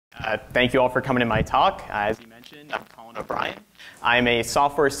Thank you all for coming to my talk. As you mentioned, I'm Colin O'Brien. I'm a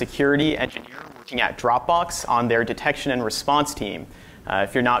software security engineer working at Dropbox on their detection and response team.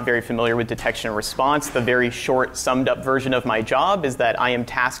 If you're not very familiar with detection and response, the very short, summed up version of my job is that I am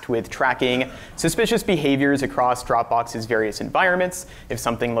tasked with tracking suspicious behaviors across Dropbox's various environments. If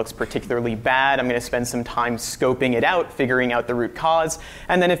something looks particularly bad, I'm going to spend some time scoping it out, figuring out the root cause.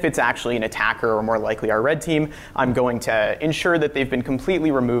 And then if it's actually an attacker, or more likely our red team, I'm going to ensure that they've been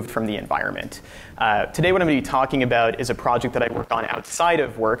completely removed from the environment. Today what I'm going to be talking about is a project that I work on outside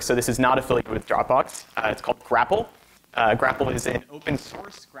of work, so this is not affiliated with Dropbox. It's called Grapl. Grapl is an open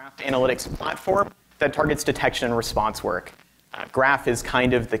source graph analytics platform that targets detection and response work. Graph is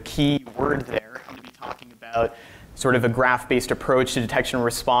kind of the key word there. I'm going to be talking about sort of a graph-based approach to detection and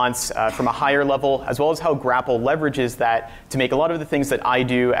response from a higher level, as well as how Grapl leverages that to make a lot of the things that I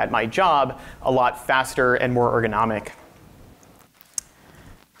do at my job a lot faster and more ergonomic.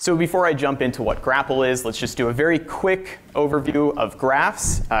 So before I jump into what Grapl is, let's just do a very quick overview of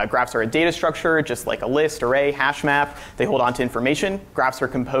graphs. Graphs are a data structure, just like a list, array, hash map. They hold on to information. Graphs are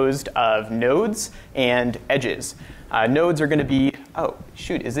composed of nodes and edges. Nodes are going to be, oh,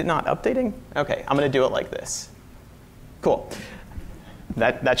 shoot, is it not updating? OK, I'm going to do it like this. Cool.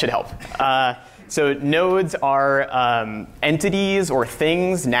 That should help. So nodes are entities or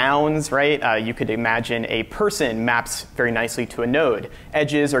things, nouns, right? You could imagine a person maps very nicely to a node.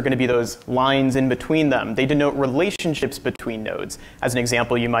 Edges are going to be those lines in between them. They denote relationships between nodes. As an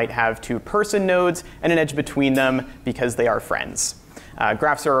example, you might have two person nodes and an edge between them because they are friends.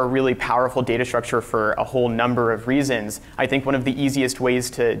 Graphs are a really powerful data structure for a whole number of reasons. I think one of the easiest ways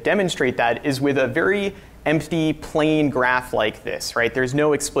to demonstrate that is with a very empty, plain graph like this, right? There's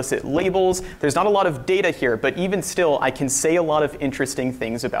no explicit labels. There's not a lot of data here, but even still, I can say a lot of interesting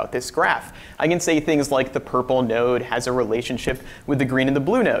things about this graph. I can say things like the purple node has a relationship with the green and the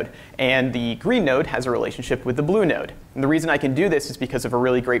blue node, and the green node has a relationship with the blue node. And the reason I can do this is because of a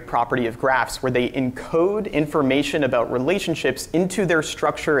really great property of graphs where they encode information about relationships into their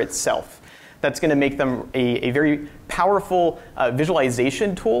structure itself. That's going to make them a very powerful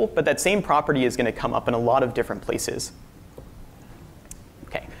visualization tool, but that same property is going to come up in a lot of different places.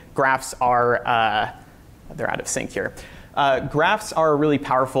 Okay, graphs are, they're out of sync here. Graphs are a really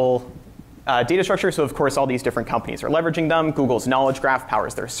powerful data structure, so of course all these different companies are leveraging them. Google's Knowledge Graph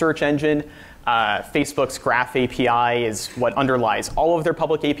powers their search engine. Facebook's Graph API is what underlies all of their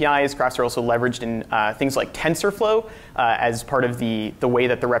public APIs. Graphs are also leveraged in things like TensorFlow as part of the way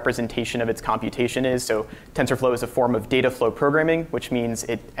that the representation of its computation is. So TensorFlow is a form of data flow programming, which means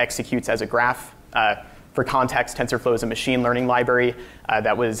it executes as a graph. For context, TensorFlow is a machine learning library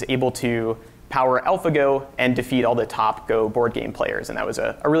that was able to power AlphaGo and defeat all the top Go board game players. And that was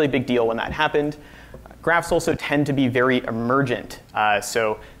a really big deal when that happened. Graphs also tend to be very emergent.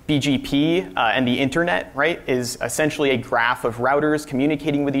 So BGP and the internet, right, is essentially a graph of routers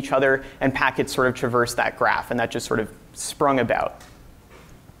communicating with each other, and packets sort of traverse that graph, and that just sort of sprung about.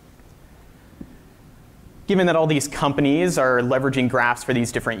 Given that all these companies are leveraging graphs for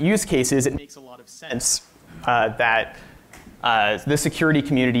these different use cases, it makes a lot of sense that the security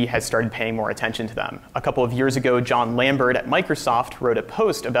community has started paying more attention to them. A couple of years ago, John Lambert at Microsoft wrote a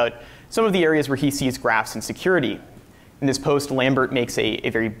post about some of the areas where he sees graphs in security. In this post, Lambert makes a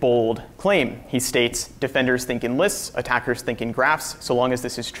very bold claim. He states, defenders think in lists, attackers think in graphs. So long as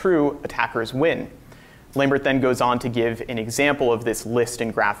this is true, attackers win. Lambert then goes on to give an example of this list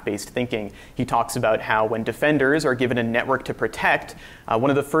and graph-based thinking. He talks about how when defenders are given a network to protect, one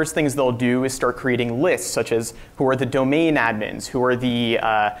of the first things they'll do is start creating lists, such as who are the domain admins, who are the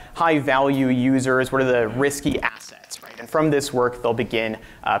high-value users, what are the risky assets, right? And from this work, they'll begin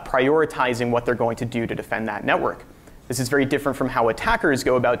prioritizing what they're going to do to defend that network. This is very different from how attackers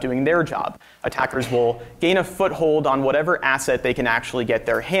go about doing their job. Attackers will gain a foothold on whatever asset they can actually get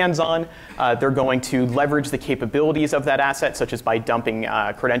their hands on. They're going to leverage the capabilities of that asset, such as by dumping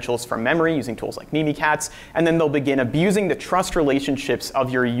credentials from memory using tools like Mimikatz. And then they'll begin abusing the trust relationships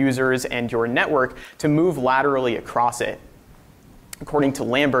of your users and your network to move laterally across it. According to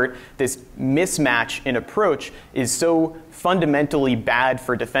Lambert, this mismatch in approach is so fundamentally bad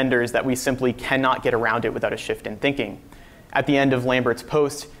for defenders that we simply cannot get around it without a shift in thinking. At the end of Lambert's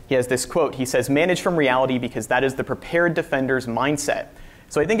post, he has this quote. He says, "Manage from reality because that is the prepared defender's mindset."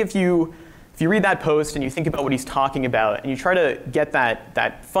 So I think if you read that post and you think about what he's talking about and you try to get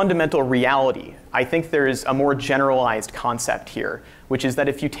that fundamental reality, I think there's a more generalized concept here, which is that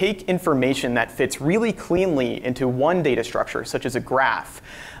if you take information that fits really cleanly into one data structure, such as a graph,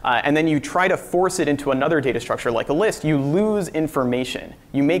 and then you try to force it into another data structure like a list, you lose information.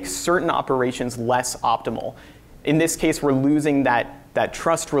 You make certain operations less optimal. In this case, we're losing that that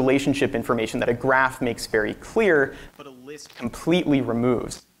trust relationship information that a graph makes very clear, but a list completely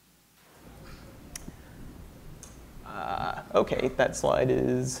removes. OK, that slide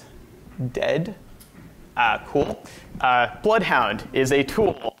is dead. Cool. Bloodhound is a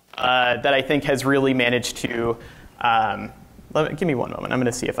tool that I think has really managed to give me one moment. I'm going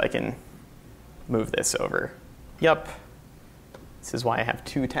to see if I can move this over. Yep. This is why I have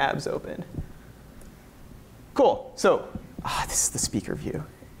 2 tabs open. Cool. So this is the speaker view.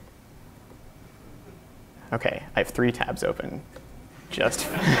 OK, I have 3 tabs open. Just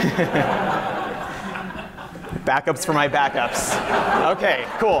backups for my backups. OK,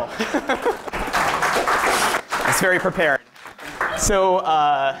 cool. It's very prepared. So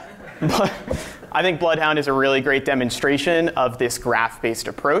I think Bloodhound is a really great demonstration of this graph-based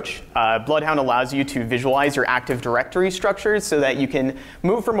approach. Bloodhound allows you to visualize your Active Directory structures so that you can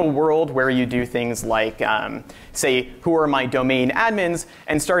move from a world where you do things like, say, who are my domain admins,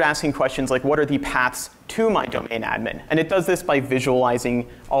 and start asking questions like, what are the paths to my domain admin? And it does this by visualizing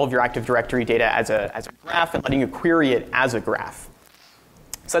all of your Active Directory data as a graph and letting you query it as a graph.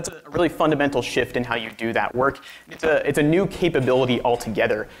 So that's a really fundamental shift in how you do that work. It's a new capability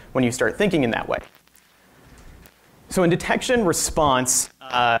altogether when you start thinking in that way. So in detection response,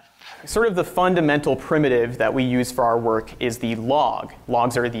 sort of the fundamental primitive that we use for our work is the log.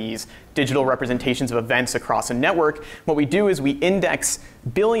 Logs are these digital representations of events across a network. What we do is we index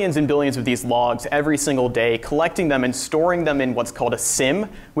billions and billions of these logs every single day, collecting them and storing them in what's called a SIM,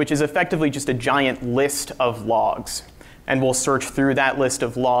 which is effectively just a giant list of logs. And we'll search through that list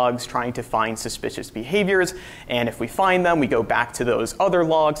of logs trying to find suspicious behaviors. And if we find them, we go back to those other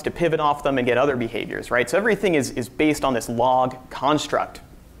logs to pivot off them and get other behaviors, right? So everything is based on this log construct.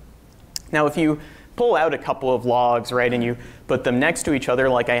 Now, if you pull out a couple of logs, right, and you put them next to each other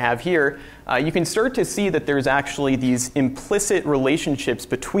like I have here, you can start to see that there's actually these implicit relationships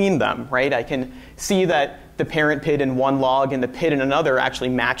between them, right? I can see that the parent PID in one log and the PID in another actually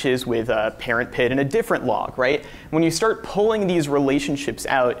matches with a parent PID in a different log, right? When you start pulling these relationships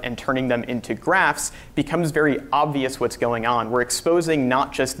out and turning them into graphs, it becomes very obvious what's going on. We're exposing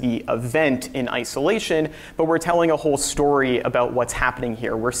not just the event in isolation, but we're telling a whole story about what's happening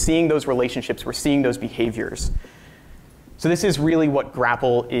here. We're seeing those relationships, we're seeing those behaviors. So this is really what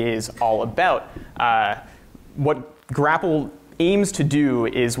Grapl is all about. What Grapl aims to do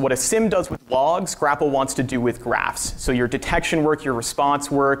is what a SIM does with logs, Grapl wants to do with graphs. So your detection work, your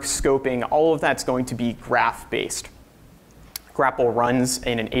response work, scoping, all of that's going to be graph-based. Grapl runs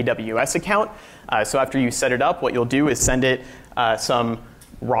in an AWS account. So after you set it up, what you'll do is send it some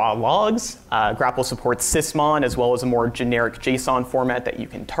raw logs. Grapl supports sysmon as well as a more generic JSON format that you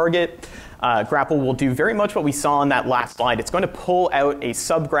can target. Grapl will do very much what we saw on that last slide. It's going to pull out a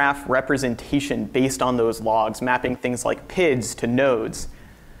subgraph representation based on those logs, mapping things like PIDs to nodes.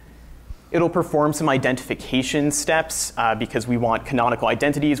 It'll perform some identification steps because we want canonical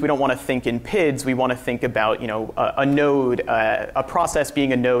identities. We don't want to think in PIDs. We want to think about a node, a process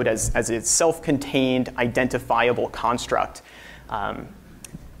being a node as a self-contained identifiable construct.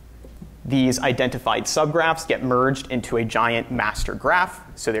 These identified subgraphs get merged into a giant master graph.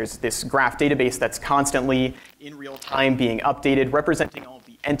 So there's this graph database that's constantly, in real time, being updated, representing all of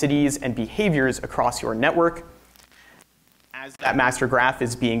the entities and behaviors across your network. As that master graph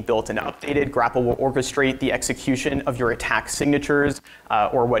is being built and updated, Grapl will orchestrate the execution of your attack signatures,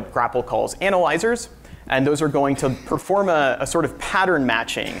 or what Grapl calls analyzers. And those are going to perform a sort of pattern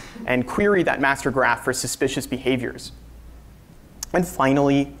matching and query that master graph for suspicious behaviors. And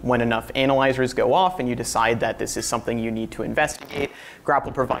finally, when enough analyzers go off and you decide that this is something you need to investigate,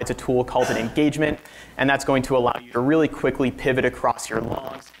 Grapl provides a tool called an engagement, and that's going to allow you to really quickly pivot across your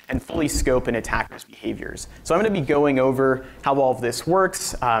logs and fully scope an attacker's behaviors. So I'm going to be going over how all of this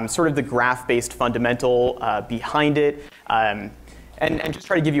works, sort of the graph-based fundamental behind it, and just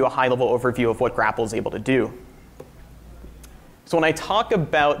try to give you a high-level overview of what Grapl is able to do. So when I talk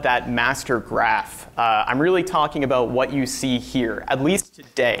about that master graph, I'm really talking about what you see here, at least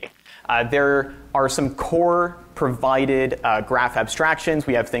today. There are some core provided graph abstractions.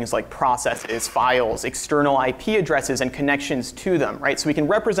 We have things like processes, files, external IP addresses, and connections to them, right? So we can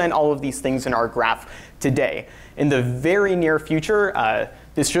represent all of these things in our graph today. In the very near future,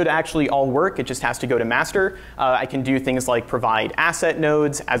 this should actually all work. It just has to go to master. I can do things like provide asset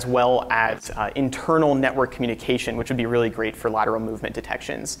nodes as well as internal network communication, which would be really great for lateral movement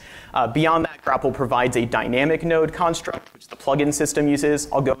detections. Beyond that, Grapl provides a dynamic node construct, which the plugin system uses.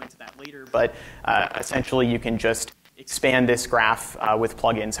 I'll go into that later, but essentially you can just expand this graph with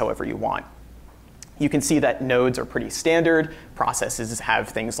plugins however you want. You can see that nodes are pretty standard. Processes have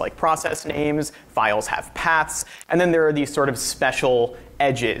things like process names, files have paths, and then there are these sort of special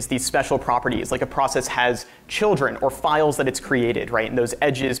edges, these special properties, like a process has children or files that it's created, right? And those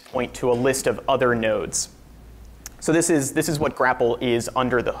edges point to a list of other nodes. So this is what Grapl is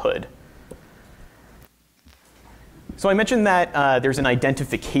under the hood. So I mentioned that there's an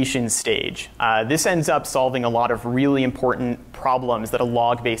identification stage. This ends up solving a lot of really important problems that a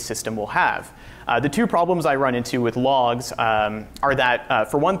log-based system will have. The two problems I run into with logs are that,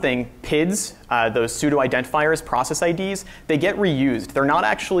 for one thing, PIDs, those pseudo-identifiers, process IDs, they get reused. They're not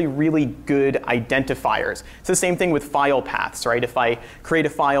actually really good identifiers. It's the same thing with file paths, right? If I create a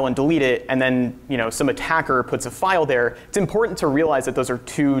file and delete it, and then some attacker puts a file there, it's important to realize that those are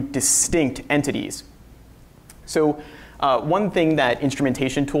two distinct entities. So one thing that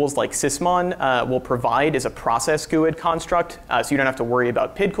instrumentation tools like Sysmon will provide is a process GUID construct, so you don't have to worry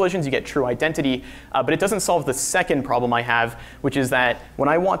about PID collisions, you get true identity, but it doesn't solve the second problem I have, which is that when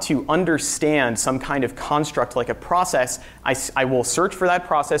I want to understand some kind of construct like a process, I will search for that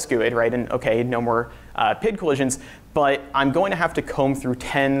process GUID, right, and okay, no more PID collisions, but I'm going to have to comb through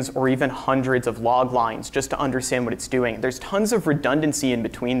tens or even hundreds of log lines just to understand what it's doing. There's tons of redundancy in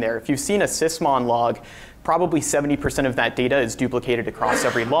between there. If you've seen a Sysmon log, probably 70% of that data is duplicated across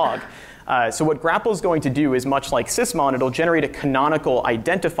every log. So what Grapl is going to do is much like Sysmon, it'll generate a canonical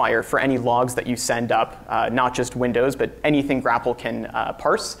identifier for any logs that you send up, not just Windows, but anything Grapl can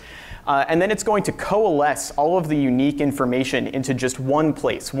parse. And then it's going to coalesce all of the unique information into just one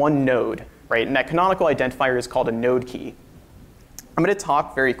place, one node, right? And that canonical identifier is called a node key. I'm going to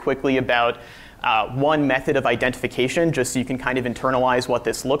talk very quickly about one method of identification, just so you can kind of internalize what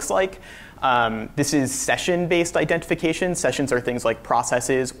this looks like. This is session-based identification. Sessions are things like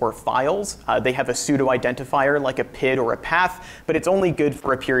processes or files. They have a pseudo-identifier like a PID or a path, but it's only good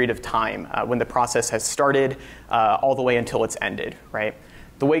for a period of time when the process has started all the way until it's ended, right?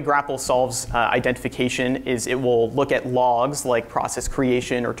 The way Grapl solves identification is it will look at logs like process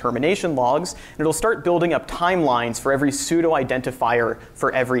creation or termination logs, and it'll start building up timelines for every pseudo-identifier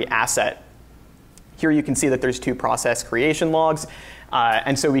for every asset. Here you can see that there's two process creation logs.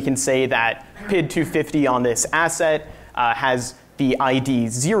 And so we can say that PID 250 on this asset has the ID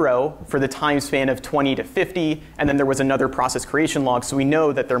 0 for the time span of 20 to 50, and then there was another process creation log, so we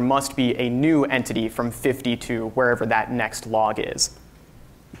know that there must be a new entity from 50 to wherever that next log is.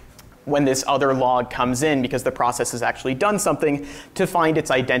 When this other log comes in, because the process has actually done something to find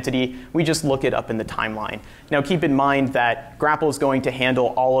its identity, we just look it up in the timeline. Now keep in mind that Grapl is going to handle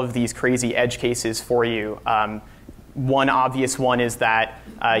all of these crazy edge cases for you. One obvious one is that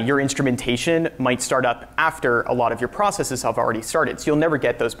your instrumentation might start up after a lot of your processes have already started. So you'll never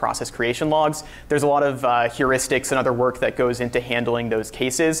get those process creation logs. There's a lot of heuristics and other work that goes into handling those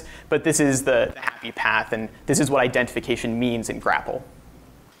cases, but this is the happy path, and this is what identification means in Grapl.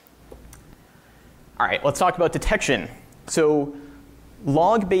 All right, let's talk about detection. So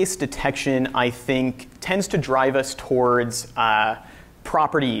log-based detection, I think, tends to drive us towards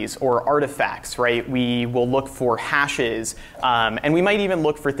properties or artifacts, right? We will look for hashes, and we might even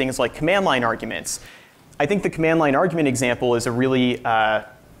look for things like command line arguments. I think the command line argument example is a really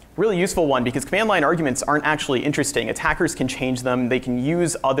useful one because command line arguments aren't actually interesting. Attackers can change them. They can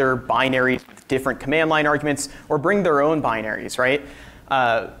use other binaries with different command line arguments or bring their own binaries, right?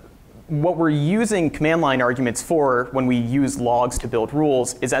 What we're using command line arguments for when we use logs to build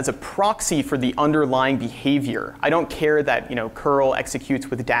rules is as a proxy for the underlying behavior. I don't care that curl executes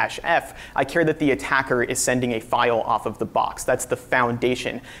with -f. I care that the attacker is sending a file off of the box. That's the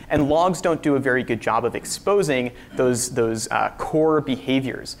foundation. And logs don't do a very good job of exposing those core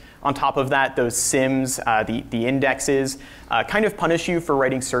behaviors. On top of that, those sims, the indexes, kind of punish you for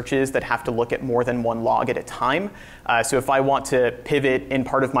writing searches that have to look at more than one log at a time. So if I want to pivot in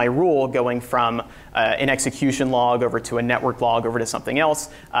part of my rule going from an execution log over to a network log over to something else,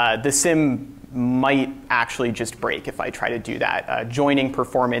 the sim might actually just break if I try to do that. Joining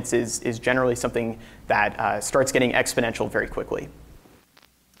performance is generally something that starts getting exponential very quickly.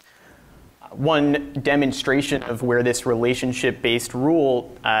 One demonstration of where this relationship-based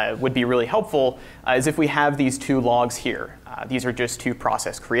rule would be really helpful is if we have these two logs here. These are just two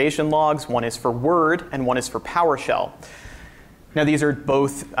process creation logs. One is for Word and one is for PowerShell. Now these are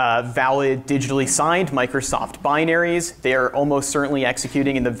both valid digitally signed Microsoft binaries. They are almost certainly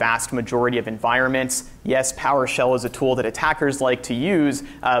executing in the vast majority of environments. Yes, PowerShell is a tool that attackers like to use,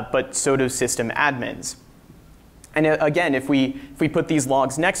 but so do system admins. And again, if we put these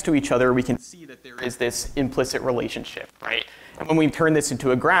logs next to each other, we can see that there is this implicit relationship, right? And when we turn this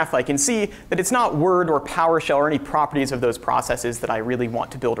into a graph, I can see that it's not Word or PowerShell or any properties of those processes that I really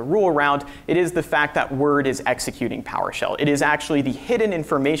want to build a rule around. It is the fact that Word is executing PowerShell. It is actually the hidden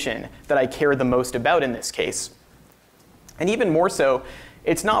information that I care the most about in this case. And even more so,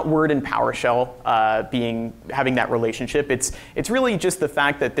 it's not Word and PowerShell having that relationship. It's really just the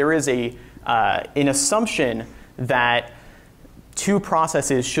fact that there is an assumption that two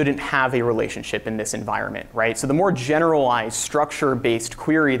processes shouldn't have a relationship in this environment, right? So the more generalized structure-based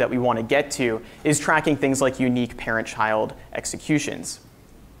query that we want to get to is tracking things like unique parent-child executions.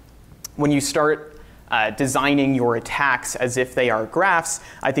 When you start designing your attacks as if they are graphs,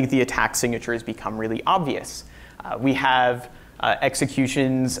 I think the attack signatures become really obvious. We have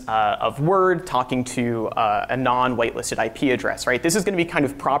executions of Word talking to a non-whitelisted IP address, right? This is going to be kind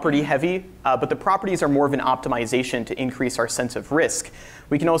of property heavy, but the properties are more of an optimization to increase our sense of risk.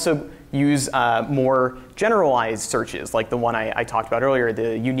 We can also use more generalized searches, like the one I talked about earlier,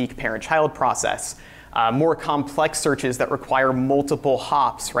 the unique parent-child process. More complex searches that require multiple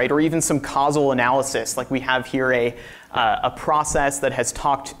hops, right? Or even some causal analysis, like we have here a process that has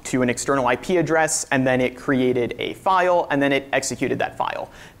talked to an external IP address, and then it created a file, and then it executed that file.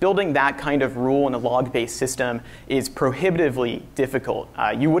 Building that kind of rule in a log-based system is prohibitively difficult.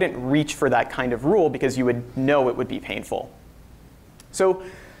 You wouldn't reach for that kind of rule because you would know it would be painful. So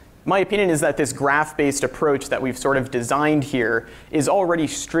my opinion is that this graph-based approach that we've sort of designed here is already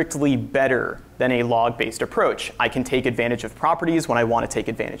strictly better than a log-based approach. I can take advantage of properties when I want to take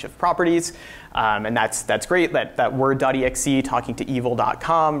advantage of properties, and that's great. That word.exe talking to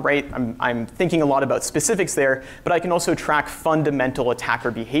evil.com, right? I'm thinking a lot about specifics there, but I can also track fundamental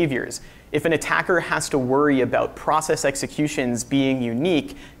attacker behaviors. If an attacker has to worry about process executions being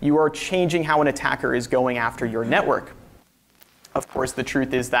unique, you are changing how an attacker is going after your network. Of course, the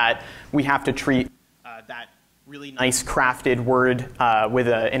truth is that we have to treat that really nice crafted word with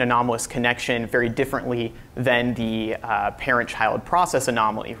an anomalous connection very differently than the parent-child process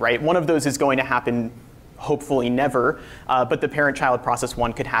anomaly, right? One of those is going to happen hopefully never, but the parent-child process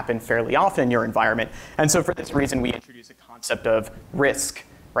one could happen fairly often in your environment. And so for this reason, we introduce a concept of risk.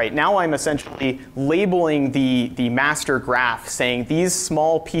 Right now, I'm essentially labeling the master graph, saying these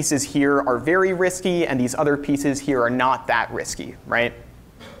small pieces here are very risky, and these other pieces here are not that risky, right?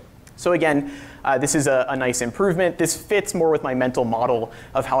 So again, this is a nice improvement. This fits more with my mental model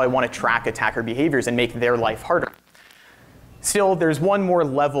of how I want to track attacker behaviors and make their life harder. Still, there's one more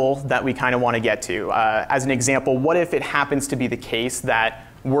level that we kind of want to get to. As an example, what if it happens to be the case that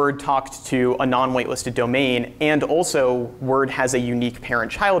Word talked to a non-whitelisted domain, and also Word has a unique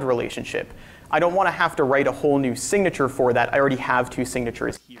parent-child relationship? I don't want to have to write a whole new signature for that. I already have two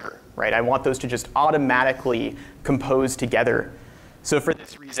signatures here, right? I want those to just automatically compose together. So for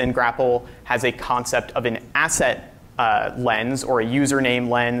this reason, Grapl has a concept of an asset lens or a username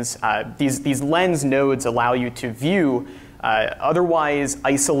lens. These lens nodes allow you to view otherwise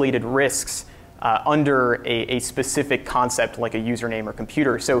isolated risks under a specific concept like a username or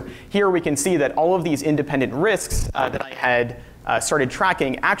computer. So here we can see that all of these independent risks that I had started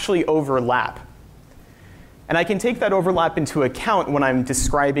tracking actually overlap. And I can take that overlap into account when I'm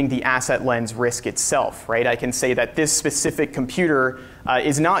describing the asset lens risk itself, right? I can say that this specific computer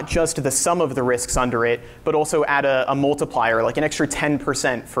is not just the sum of the risks under it, but also add a multiplier, like an extra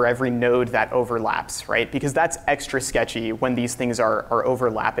 10% for every node that overlaps, right? Because that's extra sketchy when these things are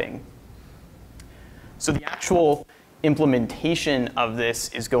overlapping. So the actual implementation of this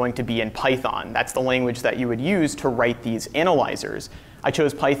is going to be in Python. That's the language that you would use to write these analyzers. I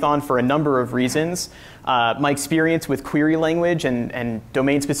chose Python for a number of reasons. My experience with query language and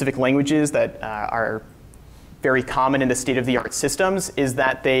domain-specific languages that are very common in the state-of-the-art systems is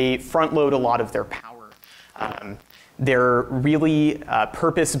that they front-load a lot of their power. They're really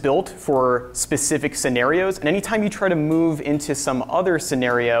purpose-built for specific scenarios, and anytime you try to move into some other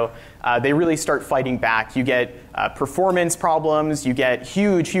scenario, they really start fighting back. You get performance problems, you get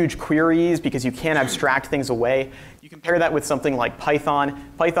huge queries because you can't abstract things away. You compare that with something like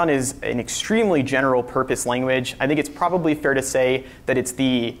Python. Python is an extremely general purpose language. I think it's probably fair to say that it's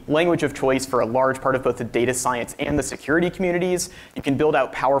the language of choice for a large part of both the data science and the security communities. You can build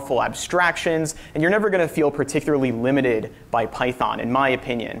out powerful abstractions, and you're never going to feel particularly limited by Python, in my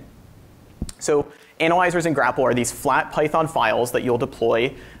opinion. So analyzers in Grapl are these flat Python files that you'll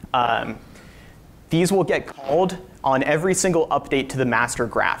deploy. These will get called on every single update to the master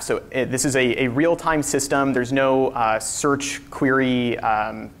graph. So this is a real-time system. There's no search query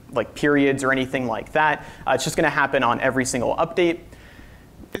like periods or anything like that. It's just going to happen on every single update.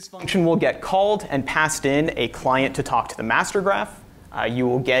 This function will get called and passed in a client to talk to the master graph. You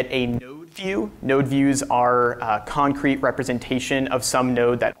will get a node view. Node views are a concrete representation of some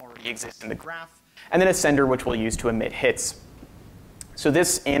node that already exists in the graph. And then a sender, which we'll use to emit hits. So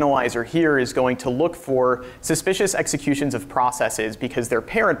this analyzer here is going to look for suspicious executions of processes because their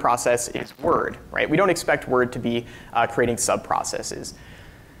parent process is Word, right? We don't expect Word to be creating sub-processes.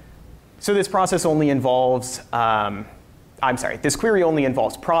 So this process only involves, this query only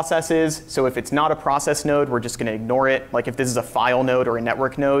involves processes. So if it's not a process node, we're just going to ignore it. Like if this is a file node or a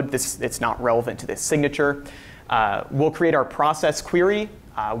network node, it's not relevant to this signature. We'll create our process query.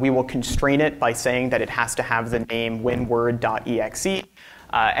 We will constrain it by saying that it has to have the name winword.exe.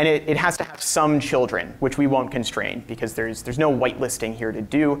 And it has to have some children, which we won't constrain because there's no whitelisting here to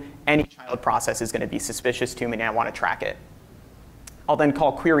do. Any child process is going to be suspicious to me and I want to track it. I'll then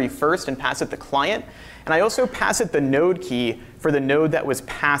call query first and pass it the client. And I also pass it the node key for the node that was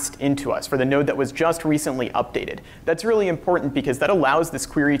passed into us, for the node that was just recently updated. That's really important because that allows this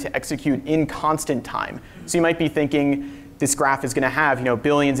query to execute in constant time. So you might be thinking, this graph is going to have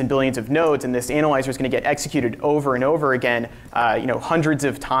billions and billions of nodes, and this analyzer is going to get executed over and over again, hundreds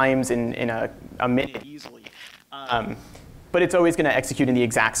of times in a minute easily. But it's always going to execute in the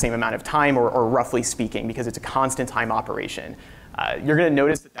exact same amount of time, or roughly speaking, because it's a constant time operation. You're going to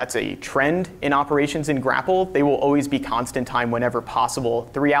notice that that's a trend in operations in Grapl. They will always be constant time whenever possible.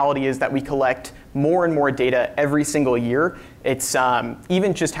 The reality is that we collect more and more data every single year. It's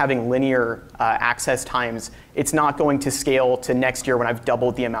even just having linear access times, it's not going to scale to next year when I've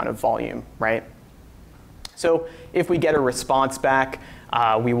doubled the amount of volume, right? So if we get a response back,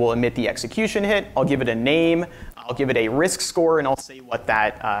 we will emit the execution hit. I'll give it a name. I'll give it a risk score, and I'll say what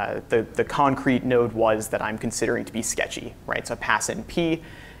that the concrete node was that I'm considering to be sketchy, right? So pass in P,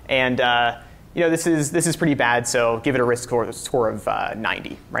 and this is pretty bad. So give it a risk score of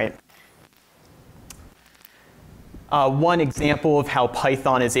 90, right? One example of how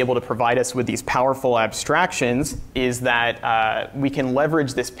Python is able to provide us with these powerful abstractions is that we can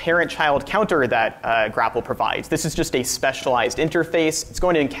leverage this parent-child counter that Grapl provides. This is just a specialized interface. It's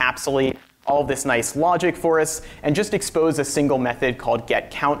going to encapsulate all of this nice logic for us and just expose a single method called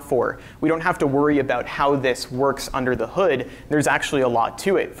getCountFor. We don't have to worry about how this works under the hood. There's actually a lot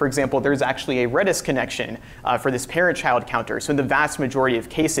to it. For example, there's actually a Redis connection for this parent-child counter. So in the vast majority of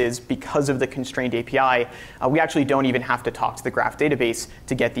cases, because of the constrained API, we actually don't even have to talk to the graph database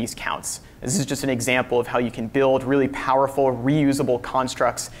to get these counts. This is just an example of how you can build really powerful, reusable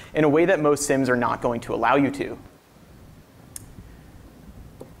constructs in a way that most sims are not going to allow you to.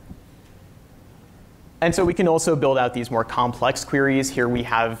 And so we can also build out these more complex queries. Here we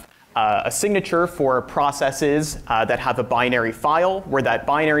have a signature for processes that have a binary file, where that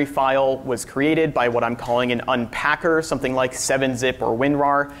binary file was created by what I'm calling an unpacker, something like 7-zip or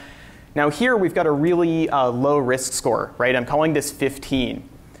WinRAR. Now here we've got a really low risk score, right? I'm calling this 15.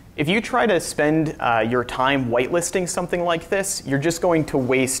 If you try to spend your time whitelisting something like this, you're just going to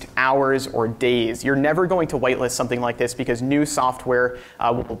waste hours or days. You're never going to whitelist something like this because new software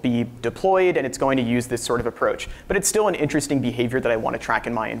will be deployed and it's going to use this sort of approach. But it's still an interesting behavior that I want to track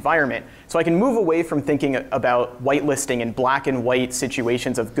in my environment. So I can move away from thinking about whitelisting in black and white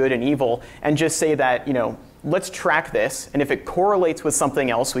situations of good and evil and just say that, let's track this. And if it correlates with something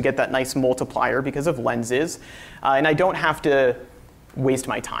else, we get that nice multiplier because of lenses. And I don't have to waste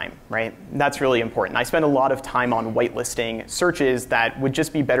my time, right? That's really important. I spend a lot of time on whitelisting searches that would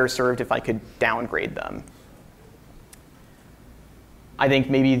just be better served if I could downgrade them. I think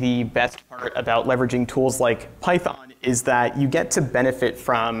maybe the best part about leveraging tools like Python is that you get to benefit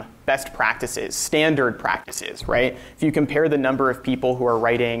from best practices, standard practices, right? If you compare the number of people who are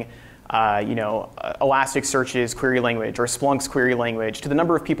writing Elasticsearch's query language or Splunk's query language to the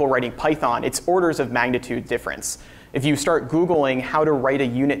number of people writing Python, it's orders of magnitude difference. If you start Googling how to write a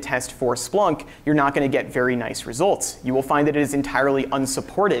unit test for Splunk, you're not going to get very nice results. You will find that it is entirely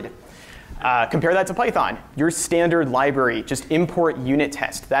unsupported. Compare that to Python. Your standard library, just import unit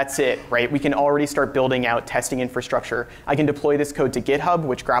test. That's it, right? We can already start building out testing infrastructure. I can deploy this code to GitHub,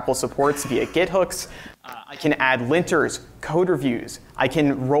 which Grapl supports via Git hooks. I can add linters, code reviews. I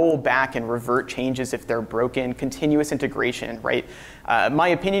can roll back and revert changes if they're broken, continuous integration, right? My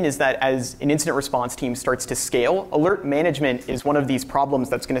opinion is that as an incident response team starts to scale, alert management is one of these problems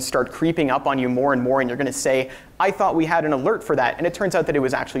that's going to start creeping up on you more and more, and you're going to say, I thought we had an alert for that, and it turns out that it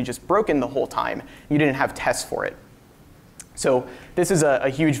was actually just broken the whole time. You didn't have tests for it. So this is a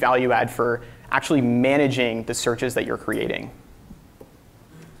huge value add for actually managing the searches that you're creating.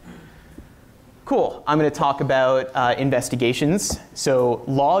 Cool. I'm going to talk about investigations. So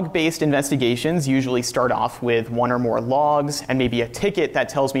log-based investigations usually start off with one or more logs and maybe a ticket that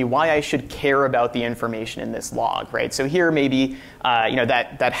tells me why I should care about the information in this log, right? So here maybe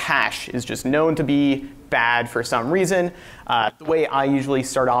that hash is just known to be bad for some reason. The way I usually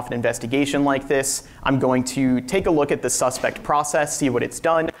start off an investigation like this, I'm going to take a look at the suspect process, see what it's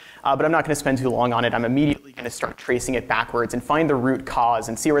done, but I'm not going to spend too long on it. I'm immediately going to start tracing it backwards and find the root cause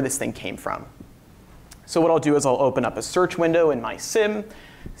and see where this thing came from. So what I'll do is I'll open up a search window in my SIM,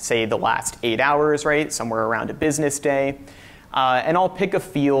 say the last 8 hours, right, somewhere around a business day, and I'll pick a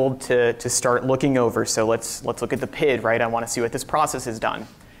field to start looking over. So let's look at the PID, right? I want to see what this process has done.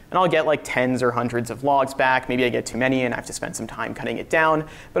 And I'll get like tens or hundreds of logs back. Maybe I get too many and I have to spend some time cutting it down.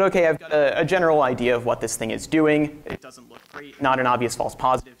 But OK, I've got a general idea of what this thing is doing. It doesn't look great, not an obvious false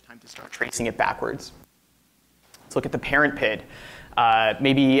positive. Time to start tracing it backwards. Let's look at the parent PID.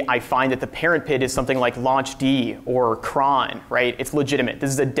 Maybe I find that the parent PID is something like launchd or cron, right? It's legitimate. This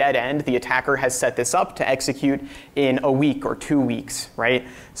is a dead end. The attacker has set this up to execute in a week or 2 weeks, right?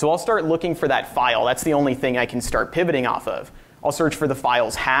 So I'll start looking for that file. That's the only thing I can start pivoting off of. I'll search for the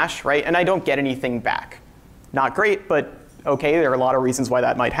file's hash, right? And I don't get anything back. Not great, but OK, there are a lot of reasons why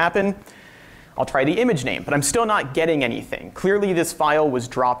that might happen. I'll try the image name, but I'm still not getting anything. Clearly, this file was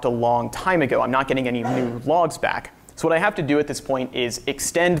dropped a long time ago. I'm not getting any new logs back. So what I have to do at this point is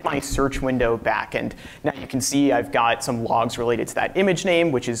extend my search window back. And now you can see I've got some logs related to that image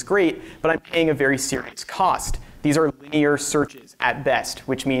name, which is great, but I'm paying a very serious cost. These are linear searches at best,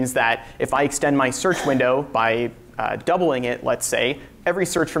 which means that if I extend my search window by doubling it, let's say, every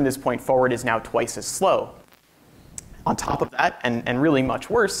search from this point forward is now twice as slow. On top of that, and really much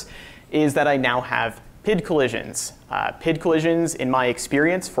worse, is that I now have PID collisions. PID collisions, in my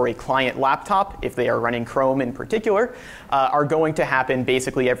experience, for a client laptop, if they are running Chrome in particular, are going to happen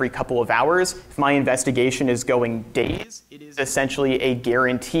basically every couple of hours. If my investigation is going days, it is essentially a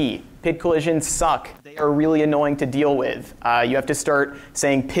guarantee. PID collisions suck. They are really annoying to deal with. You have to start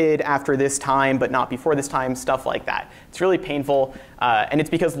saying PID after this time, but not before this time, stuff like that. It's really painful, and it's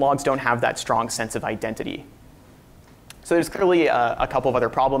because logs don't have that strong sense of identity. So there's clearly a couple of other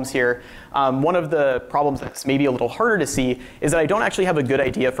problems here. One of the problems that's maybe a little harder to see is that I don't actually have a good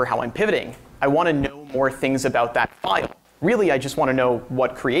idea for how I'm pivoting. I want to know more things about that file. Really, I just want to know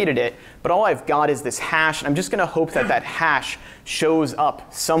what created it. But all I've got is this hash, and I'm just going to hope that that hash shows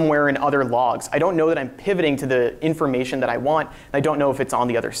up somewhere in other logs. I don't know that I'm pivoting to the information that I want, and I don't know if it's on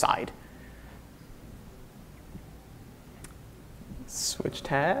the other side. Switch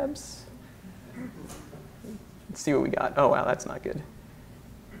tabs. Let's see what we got. Oh, wow, that's not good.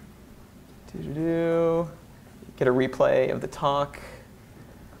 Get a replay of the talk.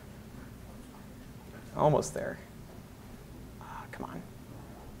 Almost there. Come on.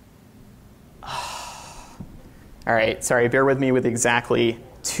 All right, sorry, bear with me with exactly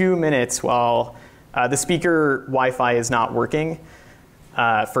 2 minutes while the speaker Wi-Fi is not working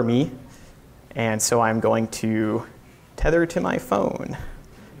for me. And so I'm going to tether to my phone,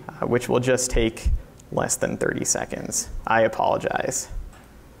 which will just take less than 30 seconds. I apologize.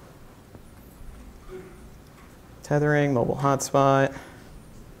 Tethering, mobile hotspot.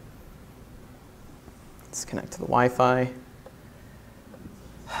 Let's connect to the Wi-Fi.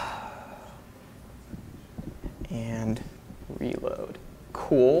 And reload.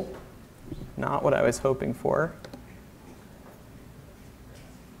 Cool. Not what I was hoping for.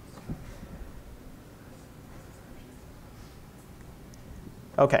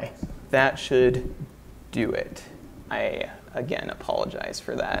 OK, that should do it. I, again, apologize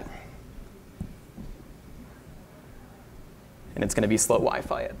for that. And it's going to be slow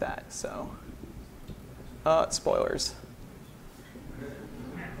Wi-Fi at that, so. Spoilers.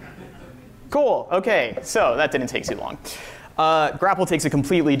 Cool, OK, so that didn't take too long. Grapl takes a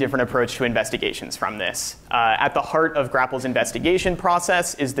completely different approach to investigations from this. At the heart of Grapl's investigation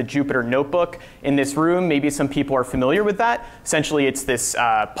process is the Jupyter Notebook. In this room, maybe some people are familiar with that. Essentially, it's this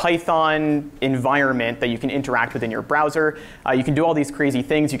Python environment that you can interact with in your browser. You can do all these crazy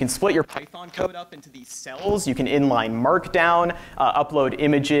things. You can split your Python code up into these cells. You can inline Markdown, upload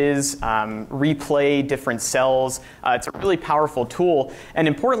images, replay different cells. It's a really powerful tool. And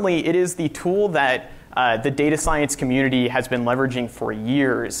importantly, it is the tool that the data science community has been leveraging for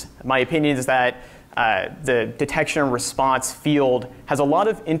years. My opinion is that the detection and response field has a lot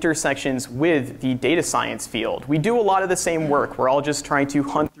of intersections with the data science field. We do a lot of the same work. We're all just trying to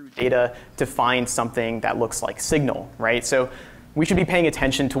hunt through data to find something that looks like signal, right? So we should be paying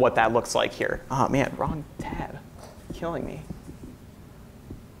attention to what that looks like here. Oh, man, wrong tab. Killing me.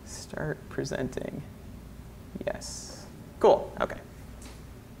 Start presenting. Yes. Cool. OK.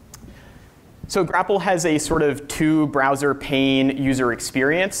 So Grapl has a sort of two browser pane user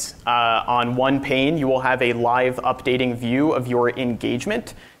experience. On one pane, you will have a live updating view of your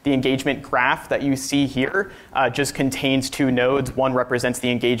engagement. The engagement graph that you see here just contains two nodes. One represents the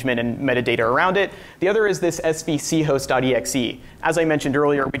engagement and metadata around it. The other is this svchost.exe. As I mentioned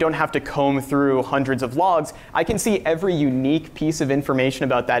earlier, we don't have to comb through hundreds of logs. I can see every unique piece of information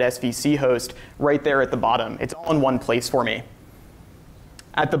about that SVC host right there at the bottom. It's all in one place for me.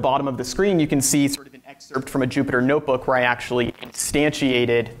 At the bottom of the screen, you can see sort of an excerpt from a Jupyter notebook where I actually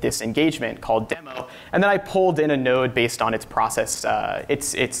instantiated this engagement called demo, and then I pulled in a node based on its process,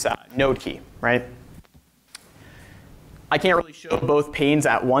 its node key, right? I can't really show both panes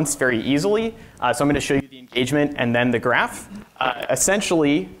at once very easily, so I'm going to show you the engagement and then the graph.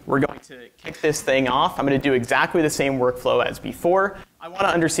 Essentially, we're going to kick this thing off. I'm going to do exactly the same workflow as before. I want to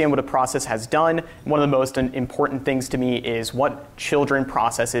understand what a process has done. One of the most important things to me is what children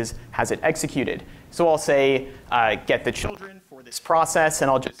processes has it executed. So I'll say get the children for this process,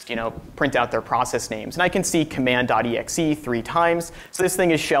 and I'll just print out their process names. And I can see command.exe 3 times. So this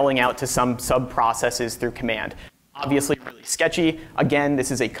thing is shelling out to some sub-processes through command. Obviously really sketchy. Again,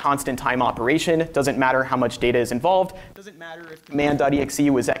 this is a constant time operation. Doesn't matter how much data is involved. Doesn't matter if command.exe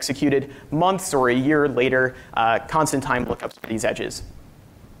was executed months or a year later. Constant time lookups for these edges.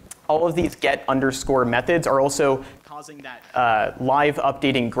 All of these get underscore methods are also causing that live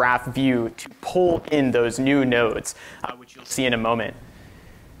updating graph view to pull in those new nodes, which you'll see in a moment.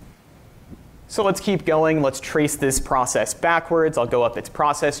 So let's keep going. Let's trace this process backwards. I'll go up its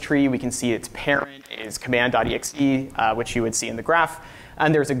process tree. We can see its parent is command.exe, which you would see in the graph.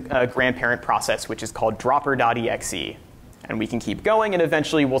 And there's a grandparent process, which is called dropper.exe. And we can keep going, and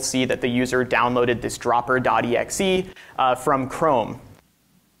eventually we'll see that the user downloaded this dropper.exe from Chrome.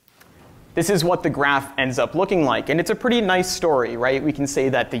 This is what the graph ends up looking like. And it's a pretty nice story, right? We can say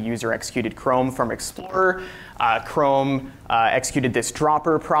that the user executed Chrome from Explorer. Chrome executed this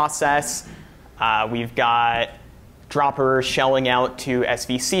dropper process. We've got dropper shelling out to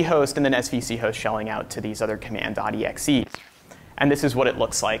SVC host, and then SVC host shelling out to these other command.exes. And this is what it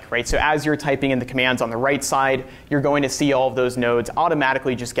looks like, right? So as you're typing in the commands on the right side, you're going to see all of those nodes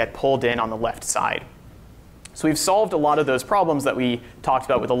automatically just get pulled in on the left side. So we've solved a lot of those problems that we talked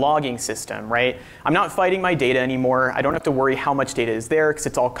about with the logging system, right? I'm not fighting my data anymore. I don't have to worry how much data is there because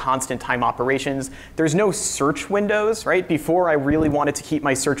it's all constant time operations. There's no search windows, right? Before, I really wanted to keep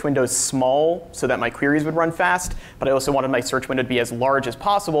my search windows small so that my queries would run fast, but I also wanted my search window to be as large as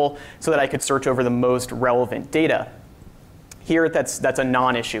possible so that I could search over the most relevant data. Here, that's a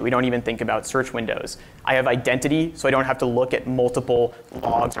non-issue. We don't even think about search windows. I have identity, so I don't have to look at multiple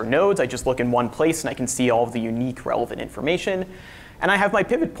logs or nodes. I just look in one place, and I can see all of the unique relevant information. And I have my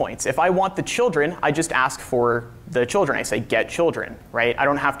pivot points. If I want the children, I just ask for the children. I say get children, right? I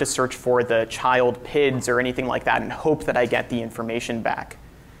don't have to search for the child PIDs or anything like that and hope that I get the information back.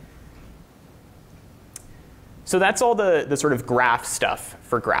 So that's all the sort of graph stuff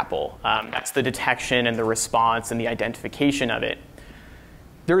for Grapl. That's the detection and the response and the identification of it.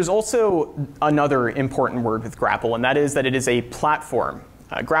 There's also another important word with Grapl, and that is that it is a platform.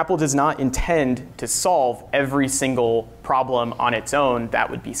 Grapl does not intend to solve every single problem on its own. That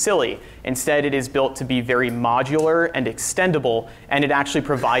would be silly. Instead, it is built to be very modular and extendable, and it actually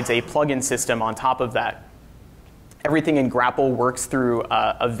provides a plugin system on top of that. Everything in Grapl works through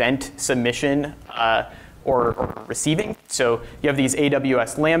event submission or receiving. So you have these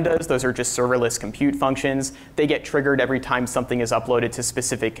AWS Lambdas. Those are just serverless compute functions. They get triggered every time something is uploaded to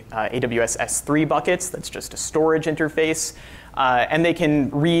specific AWS S3 buckets. That's just a storage interface. And they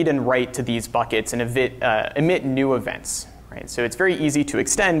can read and write to these buckets and emit new events. Right? So it's very easy to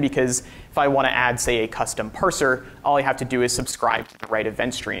extend because if I want to add, say, a custom parser, all I have to do is subscribe to the right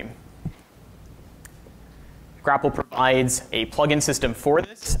event stream. Grapl provides a plugin system for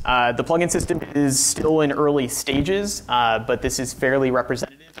this. The plugin system is still in early stages, but this is fairly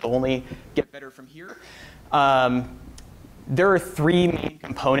representative. It'll only get better from here. There are 3 main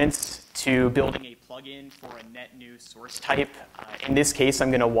components to building a plugin for a net new source type. In this case, I'm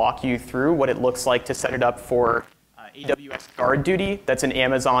going to walk you through what it looks like to set it up for AWS Guard Duty. That's an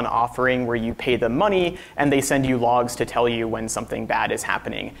Amazon offering where you pay them money, and they send you logs to tell you when something bad is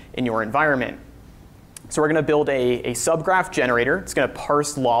happening in your environment. So we're going to build a subgraph generator. It's going to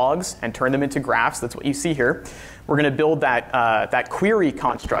parse logs and turn them into graphs. That's what you see here. We're going to build that query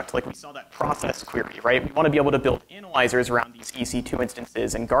construct, like we saw that process query, right? We want to be able to build analyzers around these EC2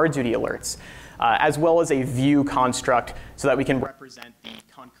 instances and guard duty alerts, as well as a view construct so that we can represent the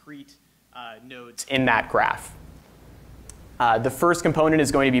concrete nodes in that graph. The first component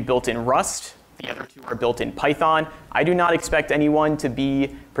is going to be built in Rust. The other two are built in Python. I do not expect anyone to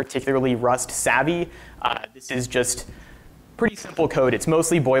be particularly Rust savvy. This is just pretty simple code. It's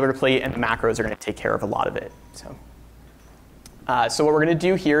mostly boilerplate, and the macros are going to take care of a lot of it. So what we're going to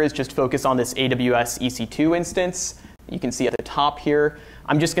do here is just focus on this AWS EC2 instance. You can see at the top here.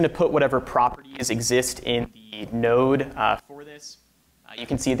 I'm just going to put whatever properties exist in the node for this. You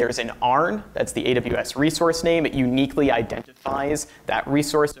can see there's an ARN, that's the AWS resource name. It uniquely identifies that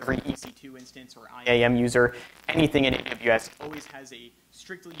resource. Every EC2 instance or IAM user, anything in AWS always has a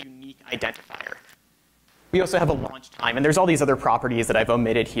strictly unique identifier. We also have a launch time, and there's all these other properties that I've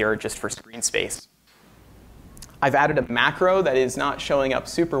omitted here just for screen space. I've added a macro that is not showing up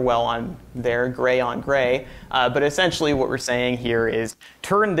super well on there, gray on gray, but essentially what we're saying here is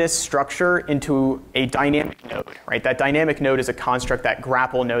turn this structure into a dynamic node, right? That dynamic node is a construct that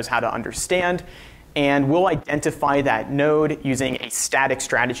Grapl knows how to understand, and we'll identify that node using a static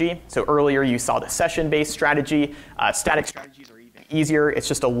strategy. So earlier you saw the session-based strategy. Static strategies are even easier. It's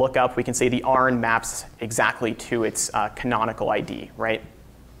just a lookup. We can say the ARN maps exactly to its canonical ID, right?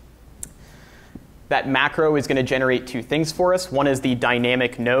 That macro is going to generate two things for us. One is the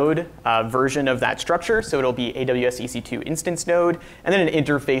dynamic node version of that structure. So it'll be AWS EC2 instance node, and then an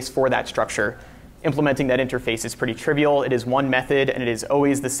interface for that structure. Implementing that interface is pretty trivial. It is one method, and it is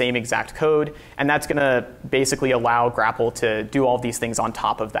always the same exact code. And that's going to basically allow Grapl to do all of these things on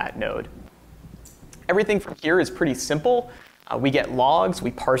top of that node. Everything from here is pretty simple. We get logs.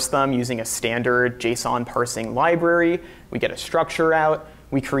 We parse them using a standard JSON parsing library. We get a structure out.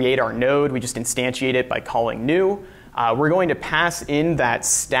 We create our node. We just instantiate it by calling new. We're going to pass in that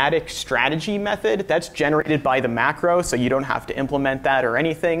static strategy method. That's generated by the macro, so you don't have to implement that or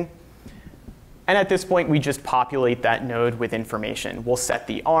anything. And at this point, we just populate that node with information. We'll set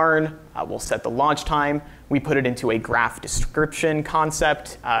the ARN. We'll set the launch time. We put it into a graph description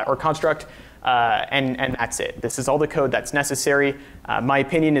concept or construct. And that's it. This is all the code that's necessary. My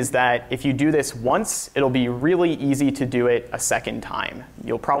opinion is that if you do this once, it'll be really easy to do it a second time.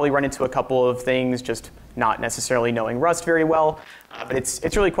 You'll probably run into a couple of things, just not necessarily knowing Rust very well, but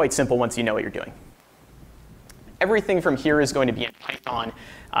it's really quite simple once you know what you're doing. Everything from here is going to be in Python,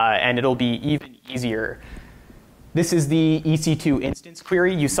 and it'll be even easier. This is the EC2 instance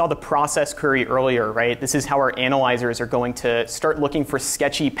query. You saw the process query earlier, right? This is how our analyzers are going to start looking for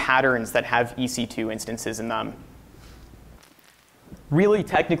sketchy patterns that have EC2 instances in them. Really,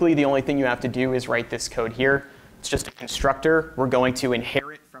 technically, the only thing you have to do is write this code here. It's just a constructor. We're going to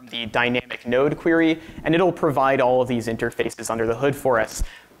inherit from the dynamic node query, and it'll provide all of these interfaces under the hood for us.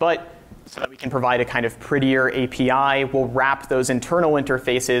 But so that we can provide a kind of prettier API, we'll wrap those internal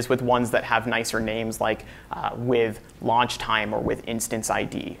interfaces with ones that have nicer names, like with launch time or with instance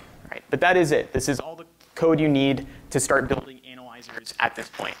ID. Right? But that is it. This is all the code you need to start building analyzers at this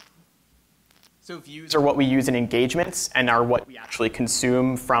point. So views are what we use in engagements and are what we actually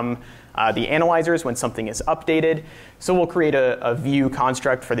consume from the analyzers when something is updated. So we'll create a view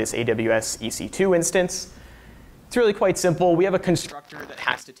construct for this AWS EC2 instance. It's really quite simple. We have a constructor that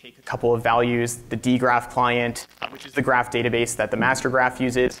has to take a couple of values, the dgraph client, which is the graph database that the master graph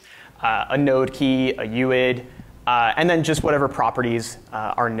uses, a node key, a UID, and then just whatever properties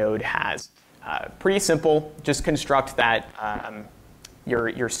our node has. Pretty simple. Just construct that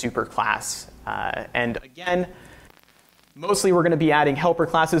your super class. And again, mostly we're going to be adding helper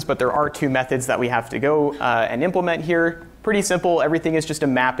classes, but there are two methods that we have to go and implement here. Pretty simple. Everything is just a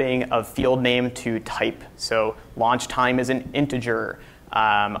mapping of field name to type. So launch time is an integer.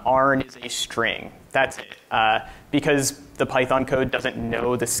 ARN is a string. That's it. Because the Python code doesn't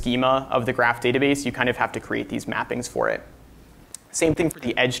know the schema of the graph database, you kind of have to create these mappings for it. Same thing for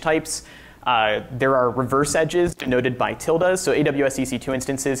the edge types. There are reverse edges denoted by tildes. So AWS EC2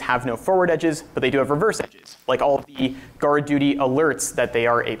 instances have no forward edges, but they do have reverse edges, like all of the guard duty alerts that they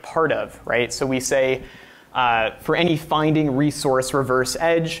are a part of, right? So we say, for any finding resource reverse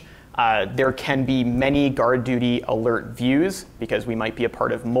edge, there can be many guard duty alert views because we might be a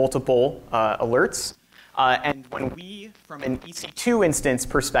part of multiple alerts. And when we, from an EC2 instance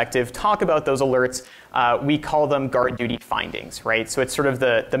perspective, talk about those alerts, we call them guard duty findings, right? So it's sort of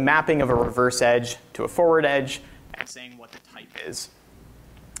the mapping of a reverse edge to a forward edge and saying what the type is.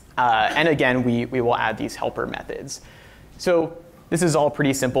 And again, we will add these helper methods. So this is all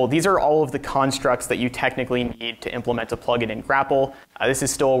pretty simple. These are all of the constructs that you technically need to implement a plugin in Grapl. This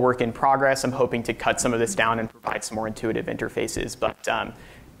is still a work in progress. I'm hoping to cut some of this down and provide some more intuitive interfaces, but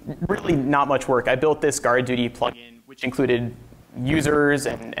really not much work. I built this guard duty plugin, which included users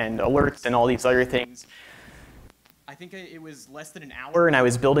and alerts and all these other things. I think it was less than an hour, and I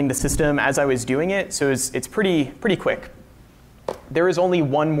was building the system as I was doing it, so it's pretty quick. There is only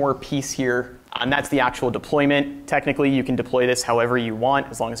one more piece here And that's the actual deployment. Technically, you can deploy this however you want,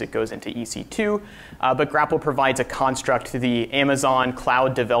 as long as it goes into EC2. But Grapl provides a construct to the Amazon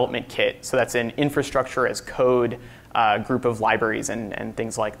Cloud Development Kit. So that's an infrastructure as code group of libraries and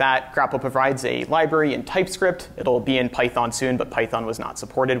things like that. Grapl provides a library in TypeScript. It'll be in Python soon, but Python was not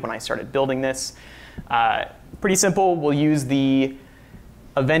supported when I started building this. Pretty simple. We'll use the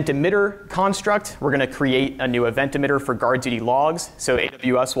event emitter construct. We're going to create a new event emitter for guard duty logs. So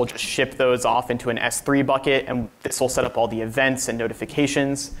AWS will just ship those off into an S3 bucket, and this will set up all the events and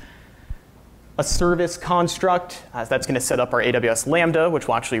notifications. A service construct, that's going to set up our AWS Lambda, which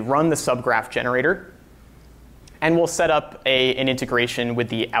will actually run the subgraph generator. And we'll set up an integration with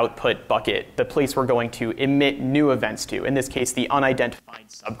the output bucket, the place we're going to emit new events to, in this case, the unidentified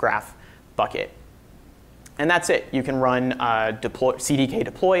subgraph bucket. And that's it. You can run CDK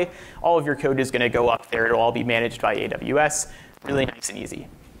deploy. All of your code is going to go up there. It'll all be managed by AWS. Really nice and easy.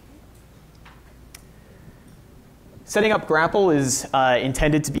 Setting up Grapl is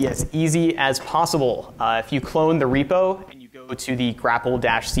intended to be as easy as possible. If you clone the repo and you go to the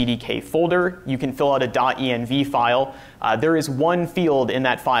grapl-cdk folder, you can fill out a .env file. There is one field in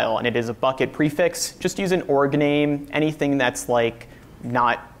that file, and it is a bucket prefix. Just use an org name, anything that's like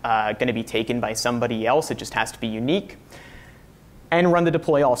not going to be taken by somebody else. It just has to be unique. And run the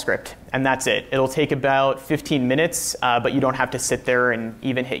deploy all script. And that's it. It'll take about 15 minutes, but you don't have to sit there and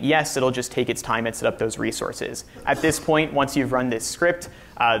even hit yes. It'll just take its time and set up those resources. At this point, once you've run this script,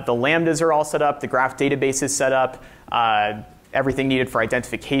 the lambdas are all set up, the graph database is set up, everything needed for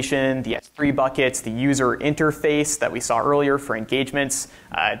identification, the S3 buckets, the user interface that we saw earlier for engagements.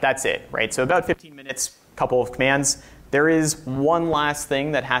 That's it, right? So about 15 minutes, couple of commands. There is one last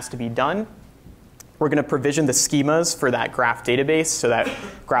thing that has to be done. We're going to provision the schemas for that graph database so that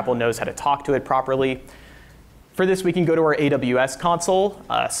Grapl knows how to talk to it properly. For this, we can go to our AWS console,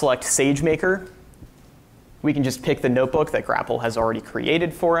 select SageMaker. We can just pick the notebook that Grapl has already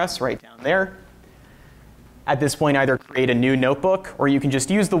created for us right down there. At this point, either create a new notebook, or you can just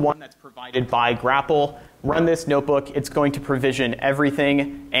use the one that's provided by Grapl. Run this notebook. It's going to provision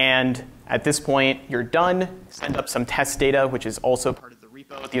everything. And at this point, you're done. Send up some test data, which is also part of the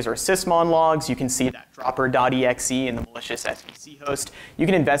repo. These are sysmon logs. You can see that dropper.exe in the malicious SVC host. You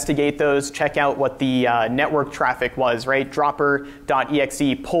can investigate those, check out what the network traffic was, right?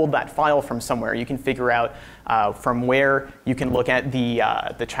 Dropper.exe pulled that file from somewhere. You can figure out from where. You can look at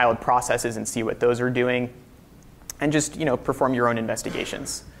the child processes and see what those are doing. And just perform your own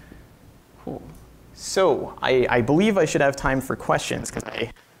investigations. Cool. So I believe I should have time for questions because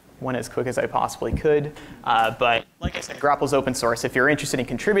I went as quick as I possibly could. But like I said, Grapl's open source. If you're interested in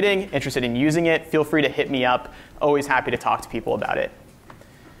contributing, interested in using it, feel free to hit me up. Always happy to talk to people about it.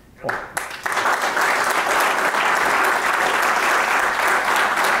 Cool.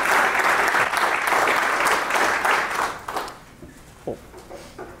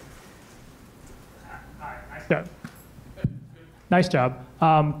 Nice job.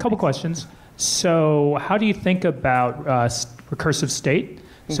 Couple questions. So how do you think about recursive state?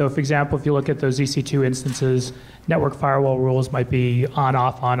 So for example, if you look at those EC2 instances, network firewall rules might be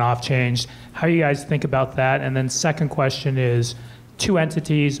on-off changed. How do you guys think about that? And then second question is, two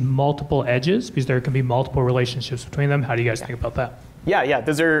entities, multiple edges, because there can be multiple relationships between them. How do you guys think about that? Yeah,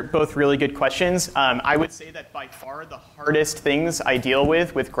 those are both really good questions. I would say that by far the hardest things I deal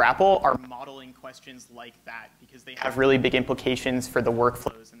with Grapl are modeling questions like that, because they have really big implications for the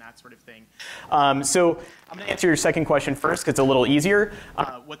workflows and that sort of thing. So I'm going to answer your second question first because it's a little easier.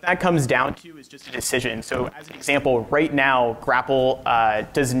 What that comes down to is just a decision. So as an example, right now,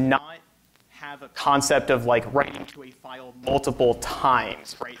 Grapl does not have a concept of like writing to a file multiple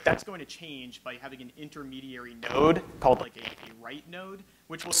times, right? That's going to change by having an intermediary node called like a write node,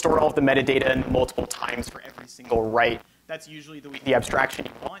 which will store all of the metadata in multiple times for every single write. That's usually the abstraction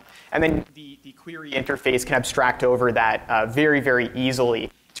you want. And then the query interface can abstract over that very, very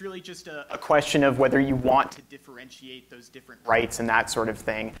easily. It's really just a question of whether you want to differentiate those different writes and that sort of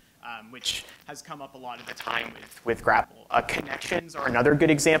thing, which has come up a lot of the time with Grapl. Connections are another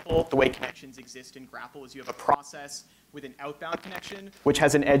good example. The way connections exist in Grapl is you have a process with an outbound connection, which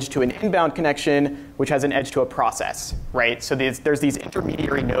has an edge to an inbound connection, which has an edge to a process, right? So there's these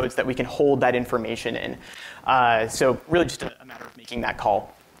intermediary nodes that we can hold that information in. So really just a matter of making that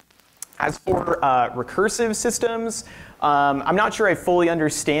call. As for recursive systems, I'm not sure I fully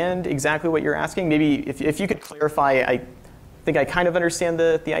understand exactly what you're asking. Maybe if you could clarify, I think I kind of understand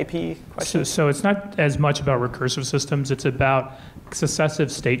the IP question. So it's not as much about recursive systems. It's about successive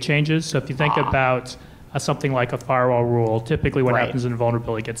state changes. So if you think about something like a firewall rule. Typically what Right. happens in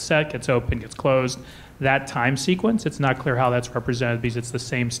vulnerability gets set, gets open, gets closed. That time sequence, it's not clear how that's represented because it's the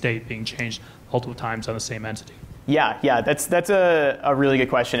same state being changed multiple times on the same entity. Yeah, that's a really good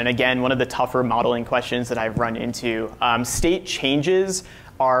question. And again, one of the tougher modeling questions that I've run into. State changes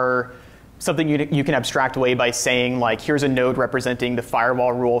are something you can abstract away by saying, like, here's a node representing the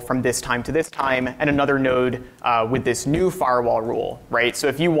firewall rule from this time to this time, and another node with this new firewall rule, right? So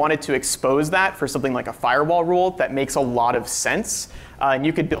if you wanted to expose that for something like a firewall rule, that makes a lot of sense. And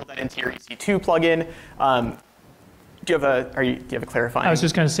you could build that into your EC2 plugin. Do you have a clarifying? I was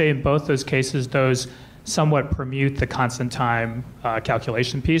just going to say, in both those cases, those somewhat permute the constant time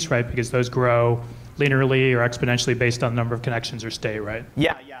calculation piece, right? Because those grow linearly or exponentially based on the number of connections or state, right?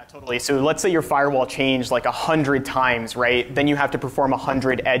 Yeah, totally. So let's say your firewall changed like 100 times, right? Then you have to perform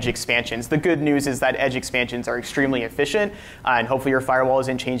 100 edge expansions. The good news is that edge expansions are extremely efficient, and hopefully your firewall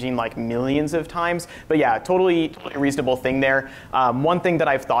isn't changing like millions of times. But yeah, totally reasonable thing there. One thing that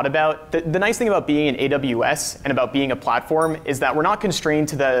I've thought about, the nice thing about being in AWS and about being a platform is that we're not constrained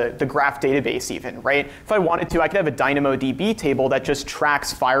to the graph database even, right? If I wanted to, I could have a DynamoDB table that just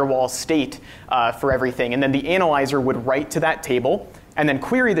tracks firewall state for everything, and then the analyzer would write to that table and then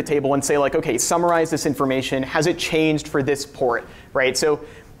query the table and say, like, okay, summarize this information. Has it changed for this port, right? So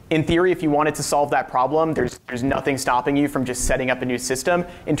in theory, if you wanted to solve that problem, there's nothing stopping you from just setting up a new system.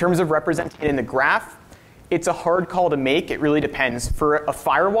 In terms of representing it in the graph, it's a hard call to make. It really depends. For a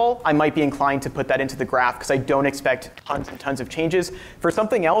firewall, I might be inclined to put that into the graph because I don't expect tons and tons of changes. For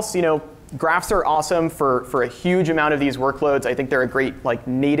something else, graphs are awesome for a huge amount of these workloads. I think they're a great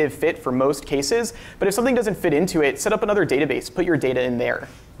native fit for most cases. But if something doesn't fit into it, set up another database. Put your data in there,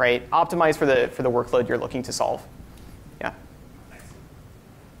 right? Optimize for the workload you're looking to solve. Yeah.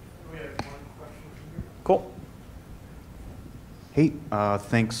 We have one question here. Cool. Hey,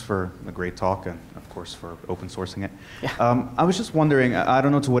 thanks for a great talk and, of course, for open sourcing it. Yeah. I was just wondering, I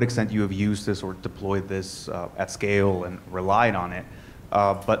don't know to what extent you have used this or deployed this at scale and relied on it,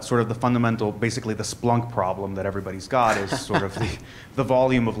 but sort of the fundamental, basically the Splunk problem that everybody's got is sort of the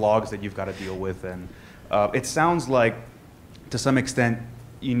volume of logs that you've got to deal with. And it sounds like, to some extent,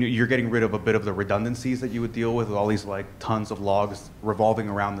 you're getting rid of a bit of the redundancies that you would deal with all these tons of logs revolving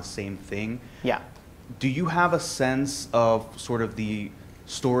around the same thing. Yeah. Do you have a sense of sort of the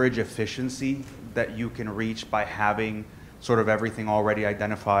storage efficiency that you can reach by having sort of everything already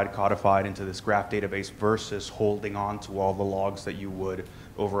identified, codified into this graph database versus holding on to all the logs that you would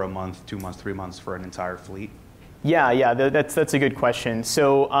over a month, 2 months, 3 months for an entire fleet? Yeah, that's a good question.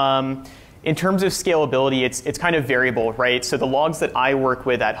 So in terms of scalability, it's kind of variable, right? So the logs that I work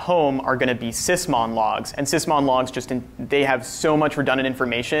with at home are going to be sysmon logs, and sysmon logs they have so much redundant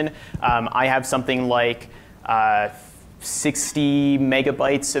information. I have something like 60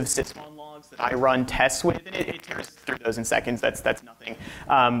 megabytes of sysmon logs that I run tests with, and it tears through those in seconds. That's nothing.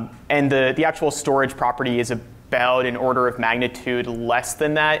 And the actual storage property is about an order of magnitude less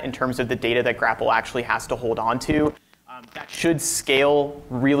than that in terms of the data that Grapl actually has to hold on to. That should scale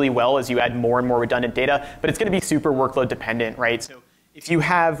really well as you add more and more redundant data, but it's going to be super workload dependent, right? So if you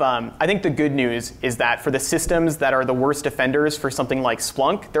have, I think the good news is that for the systems that are the worst offenders for something like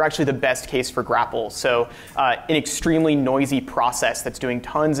Splunk, they're actually the best case for Grapl. So an extremely noisy process that's doing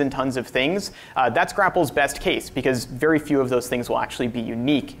tons and tons of things, that's Grapl's best case because very few of those things will actually be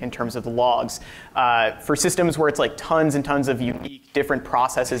unique in terms of the logs. For systems where it's tons and tons of unique different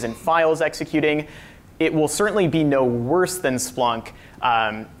processes and files executing, it will certainly be no worse than Splunk.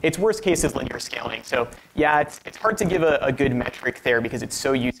 Its worst case is linear scaling. So yeah, it's hard to give a good metric there because it's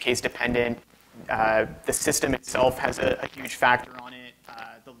so use case dependent. The system itself has a huge factor on it.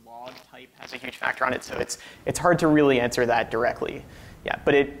 The log type has a huge factor on it. So it's hard to really answer that directly. Yeah,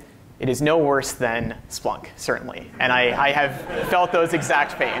 but it is no worse than Splunk, certainly. And I have felt those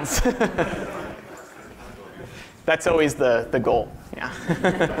exact pains. That's always the goal.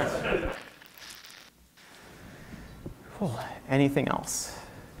 Yeah. Cool. Anything else?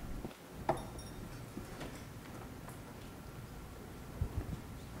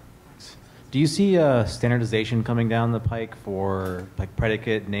 Do you see standardization coming down the pike for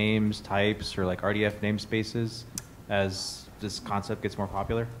predicate names, types, or RDF namespaces as this concept gets more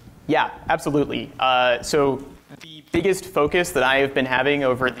popular? Yeah, absolutely. So the biggest focus that I have been having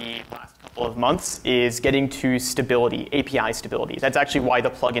over the last couple of months is getting to stability, API stability. That's actually why the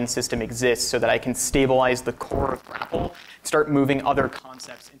plugin system exists, so that I can stabilize the core of Grapl, start moving other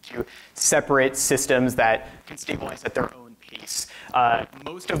concepts into separate systems that can stabilize at their own pace.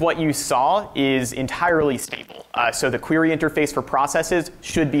 Most of what you saw is entirely stable. So the query interface for processes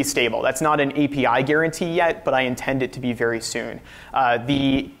should be stable. That's not an API guarantee yet, but I intend it to be very soon.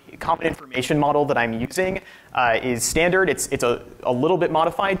 The common information model that I'm using is standard. It's a little bit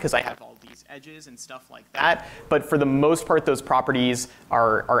modified because I have all these edges and stuff like that. But for the most part, those properties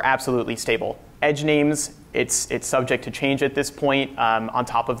are absolutely stable. Edge names, it's subject to change at this point. On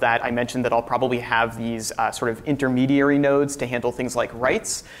top of that, I mentioned that I'll probably have these sort of intermediary nodes to handle things like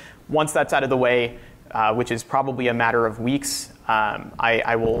writes. Once that's out of the way, which is probably a matter of weeks,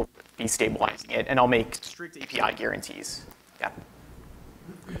 I will be stabilizing it, and I'll make strict API guarantees. Yeah.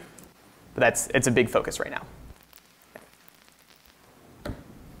 But it's a big focus right now.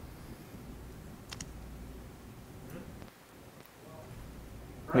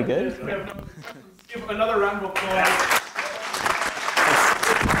 We good? We have no questions. Give another round of applause.